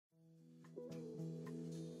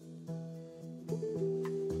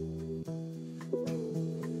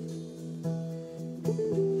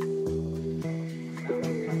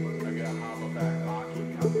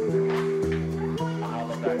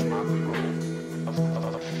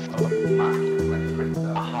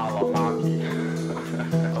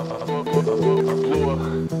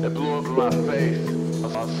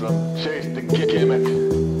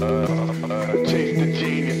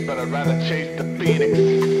I'd rather chase the phoenix.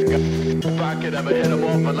 If I could ever hit him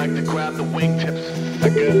off, I'd like to grab the wingtips. I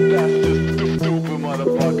guess that's just stupid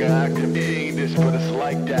motherfucker acting fiendish, but it's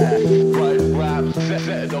like that. Right raps,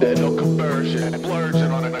 set no conversion.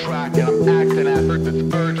 Splurging on a track and I'm acting at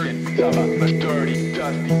it's urgent. I'm a dirty,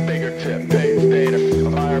 dusty fingertip. Pain state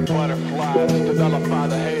of fire butterflies developed by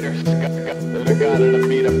the haters. I got it to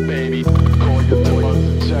beat a baby. Call your boys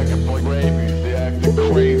and check it for rabies. They acting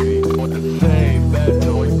crazy. What to say? Bad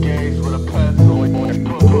to engage with a pencil.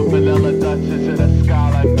 Put vanilla Dutchess in a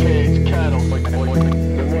skyline cage kettle. They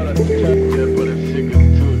wanna test it, but if she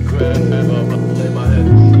gets too aggressive, I'ma lay my head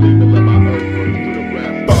to sleep and let my earth run through the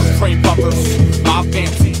rest. Burn train bumpers, my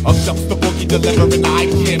fancy. Up jumps the boogie, delivering eye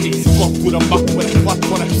candies. Flow through the muck with a clutch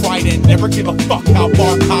when I tried it. Never give a fuck how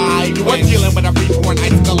far I went. We're dealing with a reborn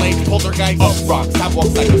isolate poltergeist. Up rocks, I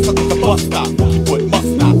walk like I'm stuck at the bus stop. Wood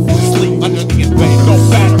must not sleep under the invade. No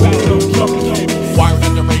batter, no jump. Wired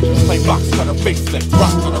under rangers, play box cutter, face lift,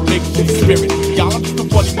 rock on a makeshift spirit. Y'all I'm just a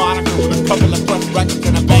funny moniker with a couple of fresh records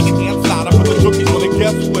and a banging hand side. I put the cookies on the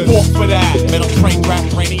guest list. Walk for that, metal train rap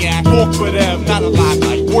brainiac. Walk for them, not a live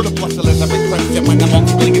night. Water flushless, I've been crimson when I'm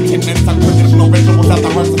multi-billing attendance. I'm traditional rituals out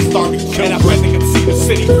the hearts of starving children. And I'm ready to see the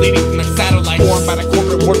city bleeding from the satellite. Formed by the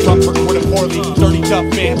corporate war drums recorded poorly. Dirty tough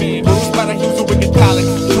man, bruised by the hues of wicked talent.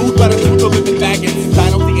 Chewed by the truth of living maggots.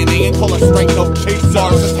 Title DNA and color strength, no chase.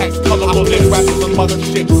 Stars attacks, colorful this rappers on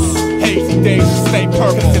motherships. Hazy days, stay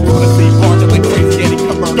purple. Sit on the sea barge like crazy Eddie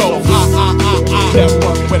commercial. That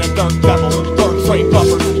work with a dirt devil. Burn train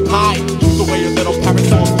buffers, high. Use the way your little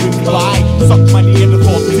parasols can fly. Suck money in the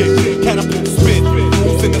full tick. Catapult spin.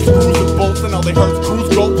 Moves in the screws and bolts. And all they heard screws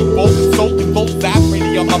go through bolts and soak and bolts. That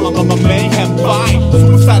radio, I'm a mayhem fine.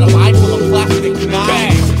 Suicide alive full of plastic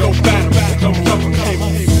knives. No batter, no rubber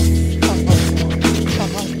cables.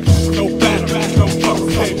 No batter, no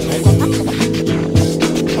rubber cables.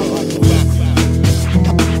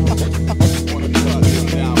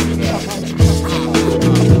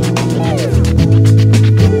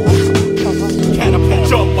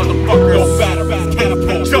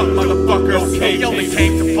 He only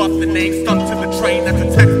came to buff the name, stuck to the train. That's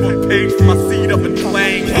a textbook page from my seat up in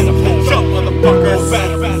flames. Catapult, jump,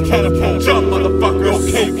 motherfuckers. Catapult, jump,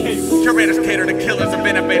 motherfuckers. Curators cater to killers of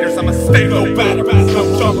innovators. I'm a state. No batter,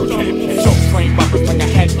 no jumper. Show train bumpers like a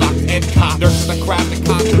headlock and cop. Nurses that craft the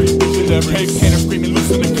concrete. Cave painter screaming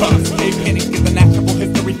loose in the cuffs. Cave paintings get the natural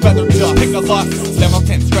history feather dust. Pick a lust. Level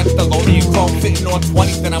 10 stretch the Lorian chrome. Sitting on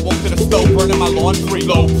 20s, then I walk to the stove, burning my laundry.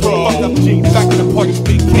 Low pro. Fucked up jeans, back in the party.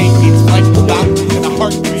 Big cane beats, life without in a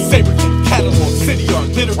heartbeat. Saber king, catalog, city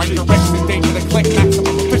art, liturgy. Right direction, danger to click,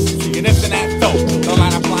 maximum efficiency. And it's an act dope. No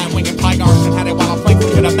line of flying wing and tiger arms and had it while I'm playing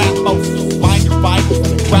to the map most. Find your Bibles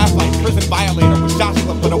in a graphite prison violator with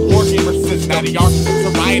Joshua for the war gamer system. Now the architects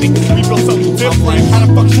are rioting. We built something different. How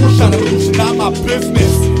the fuck sure shot illusion, not my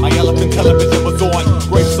business. My elephant television was on.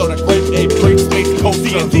 Grape soda, grape ape, grape space coast,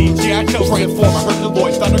 D&D, G.I. Joe, Transformer,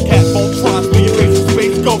 Herculoid, Thundercat, Voltron, Speed Racer,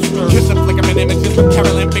 Space Ghoster. Kiss and flickerman images with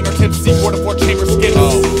Carolyn fingertips, C4 to 4 chamber skins.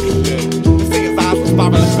 Oh, shit. This thing his eyes were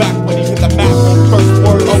spiraling back when he hit the map on first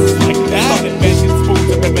word. Oh, like that. Sudden vengeance, spoons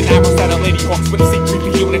and ripping arrows at a lady hawks with a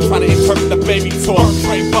C3P unit trying to interpret the baby talk.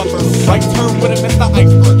 Train bumpers, right turn with it, Mr.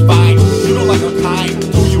 Iceberg, fine. You don't like her kind,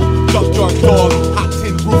 do you? Junkyard dog, hot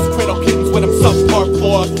tin roofs, cradle kittens with them subpar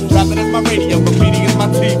flaws. Rapping is my radio, graffiti is my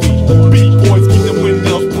TV. Beat boys keep them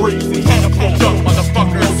windmills breezy. Catapult, jump,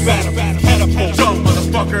 motherfucker, no batter. Catapult, jump,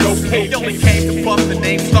 motherfucker, okay. He only came to buff the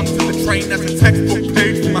name, stuck to the train. That's a textbook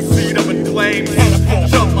page from my seat up in flames. Catapult,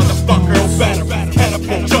 jump, motherfucker, no batter.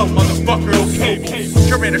 Catapult, jump, motherfucker, okay.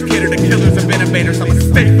 Curators cater to killers of innovators. I'm a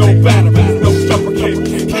state, no batter.